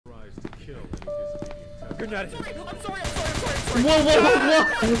You're not. I'm sorry. Whoa! No!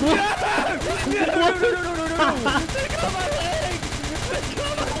 Take off my leg! Take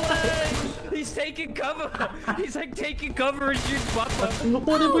off my leg! He's taking cover. He's like taking cover and shooting Papa.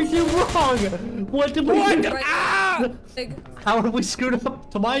 What did we do wrong? What did we do? Right. Ah! How are we screwed up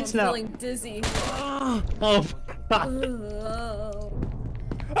to mites I'm now? feeling dizzy. Oh. Oh.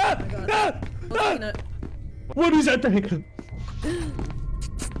 Ah! God. What is that thing?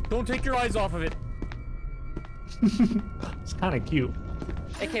 Don't take your eyes off of it. It's kind of cute.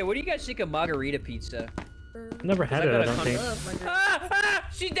 Okay, what do you guys think of margarita pizza? Never had it, I don't think. Ah!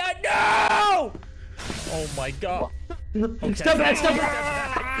 She died! No! Oh my god. Okay. Step back!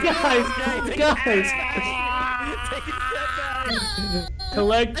 Guys! Take a step back.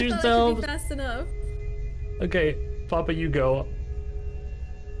 Collect I yourselves. thought I could be fast enough. Okay, Papa, you go.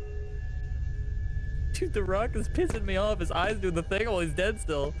 Dude, the rock is pissing me off. His eyes doing the thing while he's dead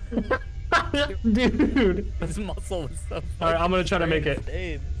still. Dude. His muscle was so. Alright, I'm gonna try to make it.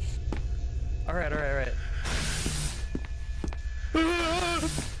 Alright.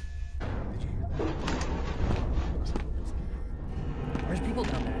 There's people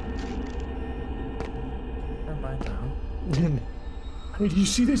down there. Never mind. Hey, do you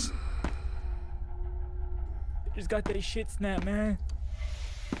see this? They just got that shit snap, man.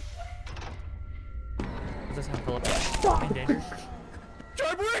 Does this sound Philip? In danger?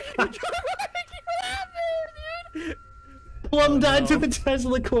 CHRBRG! What happened, dude? Plum died to the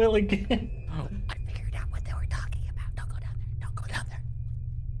Tesla coil again. Oh. I figured out what they were talking about. Don't go down there. Don't go down there.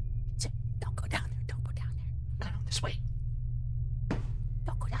 Don't go down there. Don't go down there. No, this way.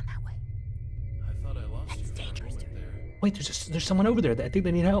 Don't go down that way. I thought I lost you. It's dangerous, dude. Wait, there's someone over there that I think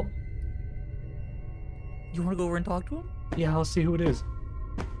they need help. You wanna go over and talk to him? Yeah, I'll see who it is.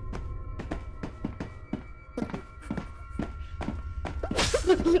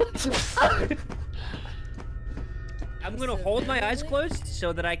 I'm gonna hold my eyes closed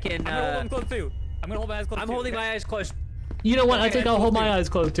so that I can. I'm gonna hold them close too. I'm gonna hold my eyes closed. I'm too, holding okay? my eyes closed. You know what? I Okay, think I'm I'll hold close my too. eyes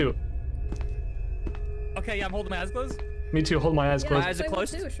closed too. Okay, yeah, I'm holding my eyes closed. Me too. Hold my eyes Yeah, closed. My eyes are I will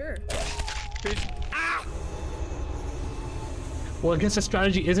closed? too, sure. Ah! Well, I guess the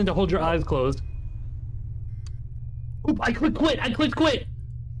strategy isn't to hold your eyes closed. Oop! I clicked quit. I clicked quit.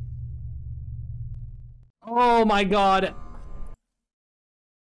 Oh my god!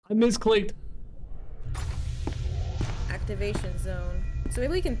 I misclicked. Activation zone. So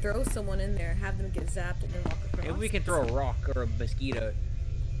maybe we can throw someone in there, have them get zapped, and then walk across. Maybe we can throw a rock or a mosquito.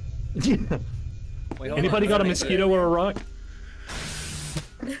 Wait, hold Anybody on. got a mosquito or a rock?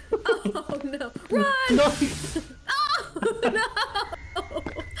 Oh no! Run! No, Oh no!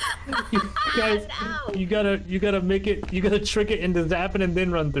 you guys, No! you gotta make it. You gotta trick it into zapping and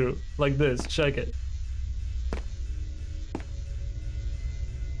then run through like this. Check it.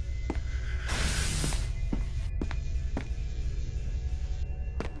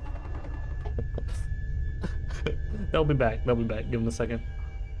 They'll be back. They'll be back. Give them a second.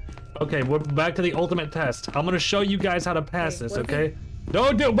 Okay, we're back to the ultimate test. I'm gonna show you guys how to pass Okay, this. what if Okay?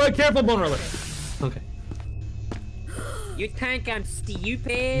 Don't do. Be careful, Bone Roller. Okay. You think I'm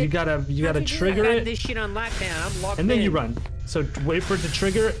stupid? You gotta How'd you do trigger I got it, this shit on lockdown. I'm locked and then in. you run. So wait for it to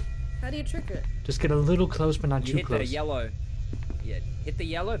trigger it. How do you trigger it? Just get a little close, but not You too hit close. the yellow. Yeah, hit the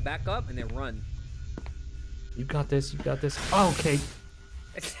yellow, back up, and then run. You got this. You got this. Oh, okay.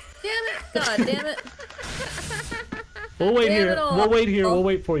 Damn it! God damn it! We'll wait Damn here. it all. We'll wait here. Oh. We'll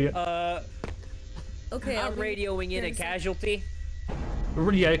wait for you. Okay, I'm radioing in a casualty.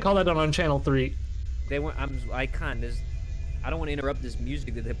 Yeah, call that on channel 3. They want. I can't. I don't want to interrupt this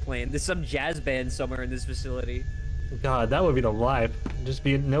music that they're playing. There's some jazz band somewhere in this facility. God, that would be the life. Just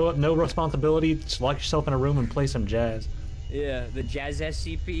be no responsibility. Just lock yourself in a room and play some jazz. Yeah, the jazz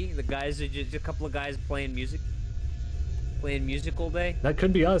SCP. The guys are just a couple of guys playing music all day. That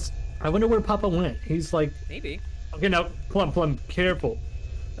could be us. I wonder where Papa went. He's like, Maybe. okay, now Plum, careful.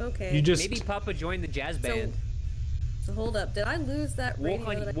 Okay. You just Maybe Papa joined the jazz band. So hold up. Did I lose that radio?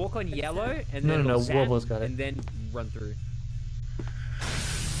 that I- Walk on yellow, and No, then no, zap, Wobo's got it. and then run through.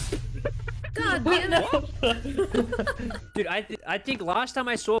 God damn it! Dude, I think last time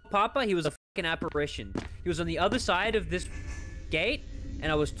I saw Papa, he was a fucking apparition. He was on the other side of this gate,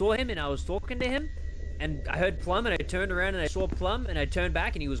 and I saw him, and I was talking to him, and I heard Plum, and I turned around, and I saw Plum, and I turned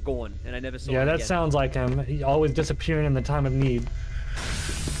back, and he was gone, and I never saw yeah, him that again. sounds like him. He always disappearing in the time of need.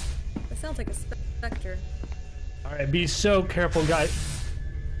 That sounds like a specter. All right, be so careful, guys.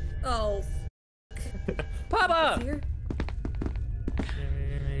 Oh. Papa! Here?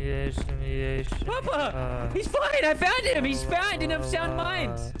 Papa! He's fine! I found him! He's fine! In of sound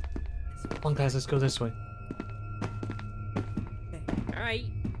minds! Come on, guys, let's go this way. Alright.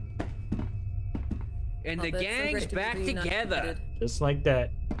 And the Oh, that's so gang's great to back be together. reunited. Just like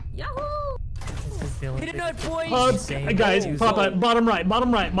that. Yahoo! Hit it out, boys! Guys, Oh, pop up. Bottom right,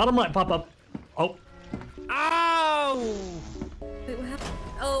 pop up. Oh. Ow! Wait, what happened?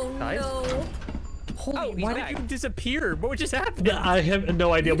 Oh Guys? no. Holy, Why did you disappear? What just happened? I have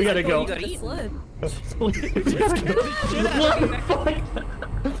no idea. We gotta go. you got The eaten. sled. What the fuck?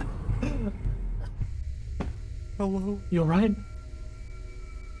 Hello, You alright?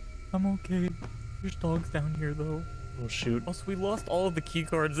 I'm okay. There's dogs down here though. Oh shoot. Also, we lost all of the key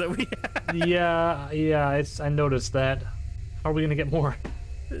cards that we had. Yeah, I noticed that. How are we gonna get more?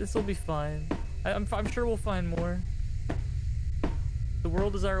 This will be fine. I'm sure we'll find more. The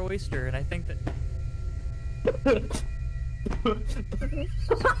world is our oyster, and I think that.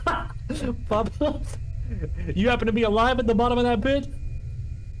 Papa, you happen to be alive at the bottom of that pit?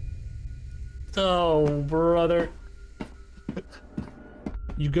 Oh, brother.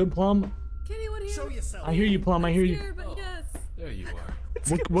 You good, Plum? Can anyone hear me? I hear you, Plum. I hear you. Here, but yes. There you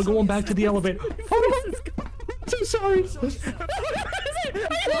are. We're going back to the elevator. Oh, I'm so sorry. Walk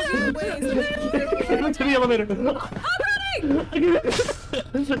away. Back to the elevator. I'm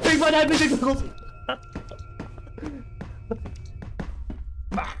running! Take my knife and signals.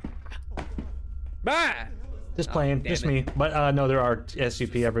 Bah! Just playing, damn just it. me. But no, there are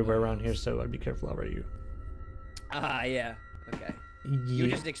SCP everywhere around here, so I'd be careful over you. Ah, yeah. Okay. You Yeah.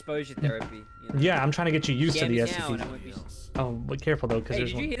 just exposure therapy. You know? Yeah, I'm trying to get you used Scare to the me now and I SCP. won't be... Oh, but careful though, because Hey,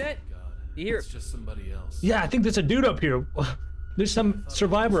 there's did you one. hear that? God, You hear it's it? just somebody else. Yeah, I think there's a dude up here. There's some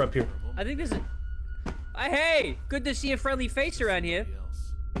survivor up here. I think there's a... Hey! Good to see a friendly face around here.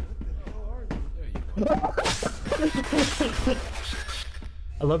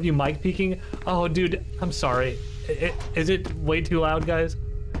 I love you, mic peeking. Oh, dude, I'm sorry. Is it way too loud, guys?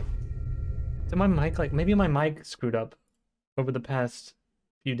 Is my mic like maybe my mic screwed up over the past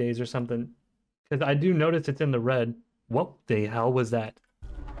few days or something? Because I do notice it's in the red. What the hell was that?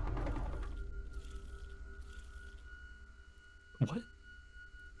 What?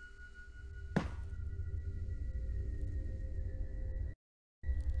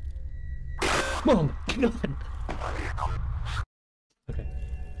 Oh my god. Okay.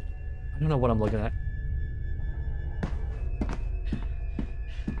 I don't know what I'm looking at.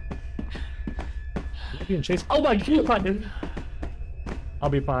 I'm being chased. Oh my god! I'll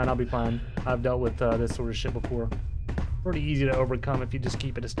be fine, I'll be fine. I've dealt with this sort of shit before. Pretty easy to overcome if you just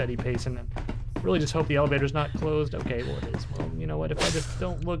keep at a steady pace and really just hope the elevator's not closed. Okay, well it is. Well, you know what? If I just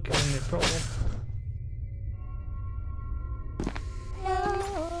don't look, then it probably won't.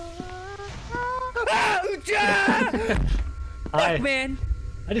 Look, man!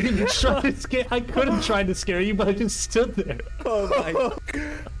 I didn't even try to scare. I could have tried to scare you, but I just stood there. Oh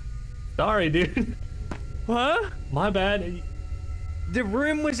my. Sorry, dude. Huh? My bad. The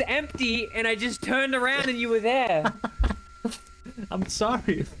room was empty and I just turned around and you were there. I'm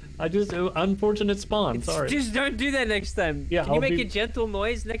sorry. I just unfortunate spawn. Sorry. Just don't do that next time. Yeah, Can you I'll make be- a gentle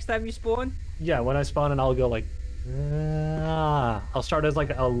noise next time you spawn? Yeah, when I spawn and I'll go like, I'll start as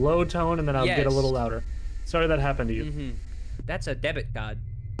like a low tone and then I'll get a Yes. little louder. Sorry that happened to you. Mm-hmm. That's a debit card.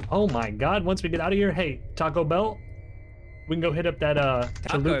 Oh my god, once we get out of here, hey, Taco Bell, we can go hit up that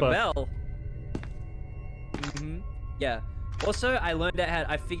Taco chalupa. Bell. Mm-hmm. Yeah. Also,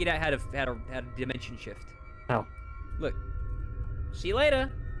 I figured out how to dimension shift. How? Look. See you later.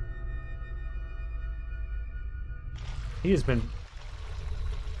 He has been.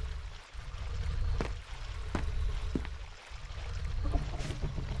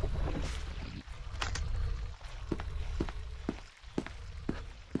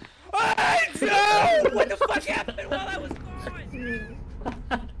 No! What the fuck happened while I was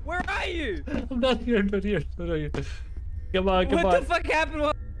gone? Where are you? I'm not here, not here, not here. Come on, come What on. the fuck happened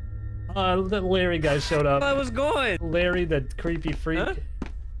while That Larry guy showed I up. was gone? Larry, the creepy freak. Huh?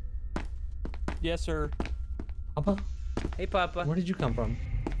 Yes, sir. Papa, Hey, Papa. where did you come from?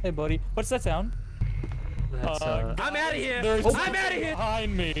 Hey, buddy. What's that sound? That's, I'm out of here. There's I'm out of here.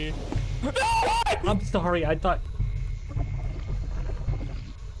 behind me. I'm sorry, I thought.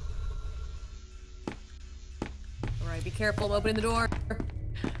 Alright, be careful. I'm opening the door.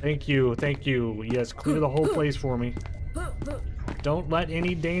 Thank you, thank you. Yes, clear the whole place for me. Don't let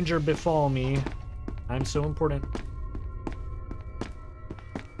any danger befall me. I'm so important.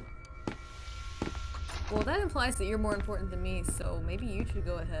 Well, that implies that you're more important than me, so maybe you should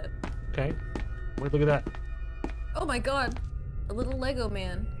go ahead. Okay. Wait, look at that. Oh my god! A little Lego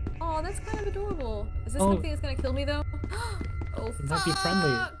man. Oh, that's kind of adorable. Is this Oh. something that's gonna kill me though? Oh, He might be friendly.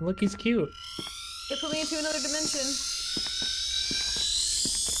 fuck! Look, he's cute. It put me into another dimension.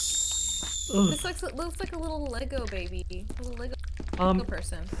 Ugh. This looks like a little Lego baby. A little Lego. Kill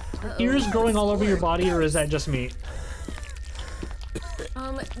person. Ears growing all over your body, or is that just me?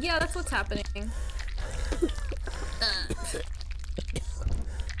 Yeah, that's what's happening.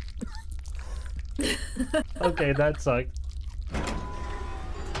 Okay, that sucked.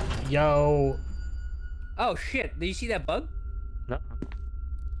 Yo. Oh shit! Did you see that bug? No.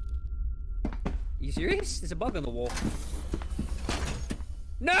 You serious? There's a bug on the wall.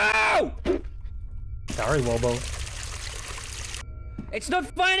 No! Sorry, Wobo. It's not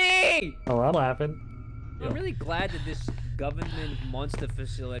funny! Oh, that'll happen. I'm really glad that this government monster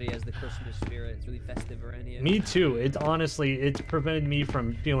facility has the Christmas spirit. It's really festive around here. Me too. It's honestly, it's prevented me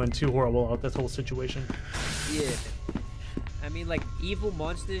from feeling too horrible about this whole situation. Yeah. I mean, like, evil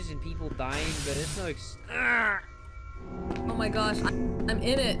monsters and people dying, but it's no Oh my gosh, I'm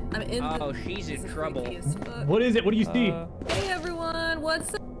in it. I'm in Oh, she's in trouble. What is it? What do you see? Hey everyone,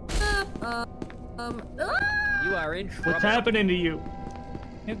 what's up? You are in trouble. What's happening to you?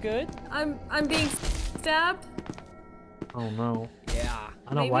 You good? I'm being stabbed. Oh no. Yeah.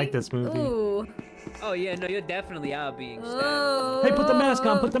 I don't like this movie. Ooh. Oh yeah, no, you definitely are being stabbed. Oh. Hey, put the mask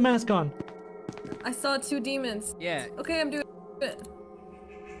on. Put the mask on. I saw 2 demons. Yeah. Okay, I'm doing it.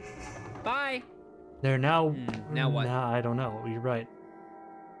 Bye. There now. Now what? Nah, I don't know. You're right.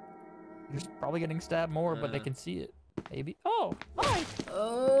 You're probably getting stabbed more, but they can see it. Maybe. Oh, hi.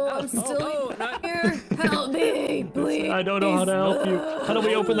 Oh, I'm still oh, no. here. Help me, please. I don't know how to help you. How do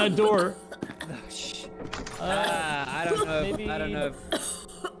we open that door? I don't know. Maybe... I don't know.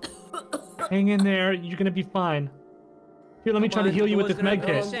 Hang in there. You're gonna be fine. Here, let me try to heal you with this med Oh,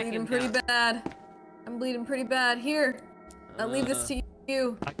 kit. I'm bleeding pretty bad. I'm bleeding pretty bad. Here, I'll leave this to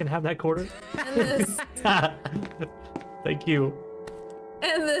you. I can have that quarter. And this. Thank you.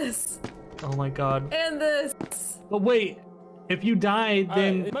 And this. Oh my god. And this. But wait, if you die,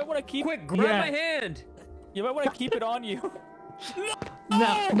 then you might want to keep. Quick, grab my hand. You might want to keep it on you.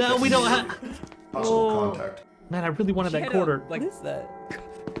 no, we don't have. Possible contact. Man, I really wanted that Shut quarter. up. Like, What is that?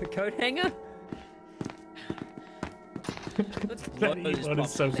 a coat hanger? Let's blow That this one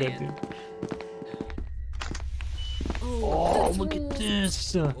is so puppet good, man. dude. Oh, look at this.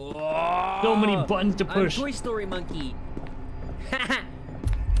 So many buttons to push. I'm Toy Story monkey.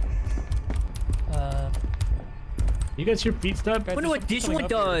 You guys hear feet step? I wonder what this one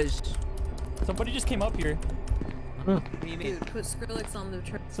does. Somebody just came up here. Huh. What do you mean? Dude, put Skrillex on the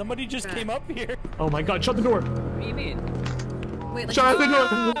track. Somebody just came up here. Oh my god, shut the door. What do you mean? Wait, like, Shut the door.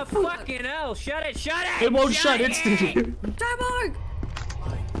 Oh, fucking hell! Shut it! Shut it! It won't shut. It's. CHRBRG!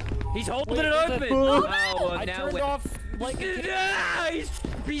 He's holding Wait, it there's open. a- Oh, well, I now turned wait. off like a Ah, he's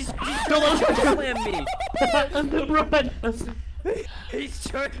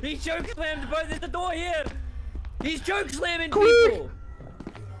Run. he choke slammed both. There's the door here. He's choke slamming Quick. people.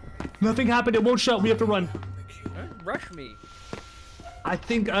 Nothing happened. It won't shut. We have to run. Don't rush me. I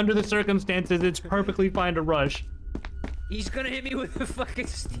think under the circumstances, it's perfectly fine to rush. He's gonna hit me with a fucking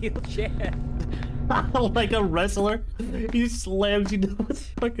steel chair. Like a wrestler, he slams you down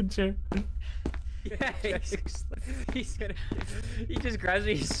with a fucking chair. Yeah, he's gonna. He just grabs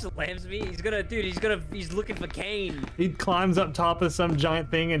me, he slams me. He's looking for Kane. He climbs up top of some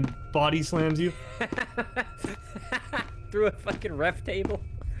giant thing and body slams you. Through a fucking ref table.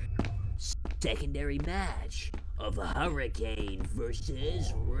 Secondary match of Hurricane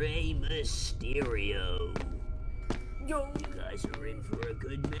versus Rey Mysterio. You guys are in for a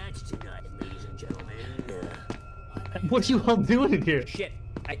good match tonight, ladies and gentlemen. What are you all doing in here? Shit.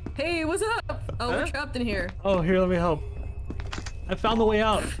 Hey, what's up? Oh, we're trapped in here. Oh, here, let me help. I found the way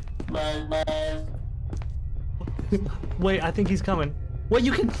out. Wait, I think he's coming. Wait,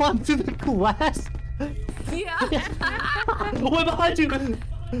 you can climb through the glass? Yeah. Wait, behind you!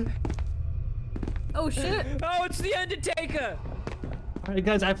 Oh shit. Oh, it's the Undertaker. Alright,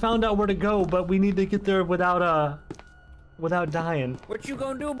 guys, I found out where to go, but we need to get there without dying. What you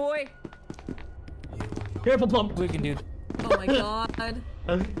gonna do, boy? Careful, Plump! We can do. Oh my god.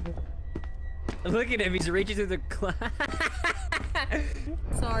 Look at him. He's reaching through the glass.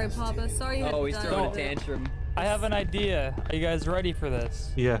 Sorry, Papa. Sorry you had Oh, to he's die throwing a with it. tantrum. I have an idea. Are you guys ready for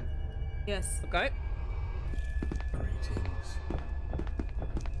this? Yeah. Yes. Okay.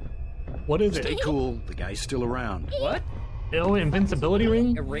 What is Stay it? cool. The guy's still around. What? Oh, invincibility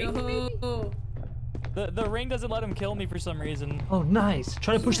ring? A ring? No. The ring doesn't let him kill me for some reason. Oh, nice.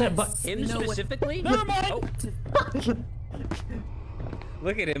 Try to push that button. Him You know what- specifically? Never mind. Oh.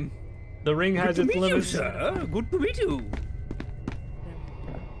 Look at him. The ring has its limits. sir. Good to meet you.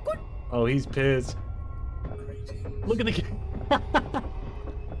 Oh, he's pissed. Look at the camera.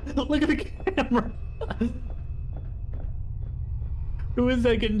 Look at the camera. Who is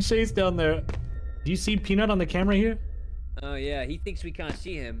that getting chased down there? Do you see Peanut on the camera here? Oh yeah, he thinks we can't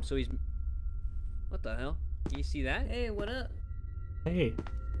see him, so he's. What the hell? Can you see that? Hey, what up? Hey,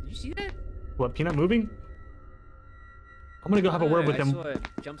 Did you see that? what, Peanut moving? I'm gonna go have a word with I him. saw a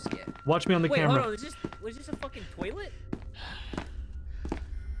jump scare. Watch me on the Wait, camera. hold on. Was this a fucking toilet?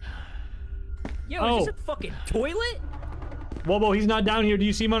 Yo, Oh. is this a fucking toilet? Whoa, he's not down here. Do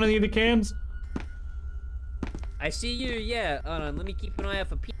you see him on any of the cams? I see you. Yeah. Hold on. Let me keep an eye out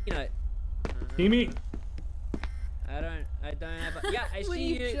for Peanut. See me? I don't have. Yeah, I When see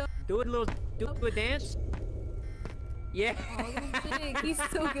you you. jump- Do a dance. Yeah. Oh, dang, he's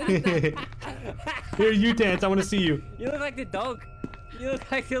so good at that. Here, you dance. I want to see you. You look like the dog. You look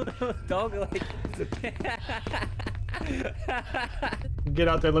like the little dog. Like. Get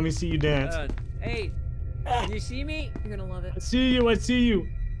out there. Let me see you dance. Hey, can you see me? You're gonna love it. I see you. I see you.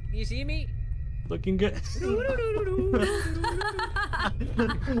 Can you see me? Looking good.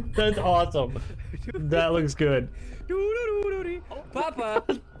 That's awesome. That looks good. Papa,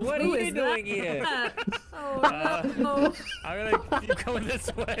 what Who are is you that? doing here? Oh no. I'm gonna keep going this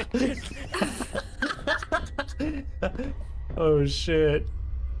way. Oh shit.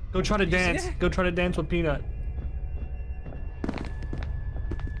 Go try to dance. that? Go try to dance with Peanut.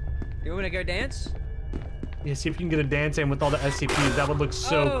 You want me to go dance? Yeah, see if you can get a dance in with all the SCPs. That would look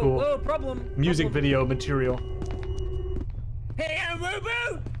so oh, cool. Oh, problem. Music problem. video material. Hey, I'm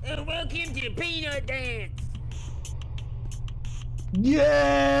Robo, and welcome to Peanut Dance.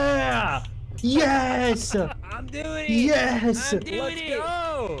 Yeah! Yes! I'm doing it. Yes! I'm doing Let's it.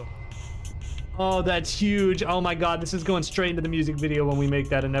 go. Oh, that's huge. Oh my god, this is going straight into the music video when we make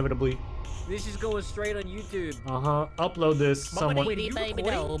that inevitably. This is going straight on YouTube. Uh-huh. Upload this. Someone. Wait, are you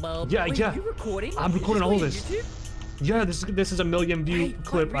recording? Yeah, Wait, yeah. you recording? I'm Is recording all going on this. YouTube? Yeah, this is a million view Wait, what,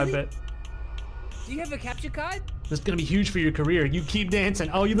 clip, I really? bet. Do you have a capture card? This is gonna be huge for your career. You keep dancing.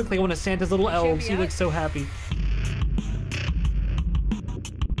 Oh, you look like one of Santa's little elves. me You look out. so happy.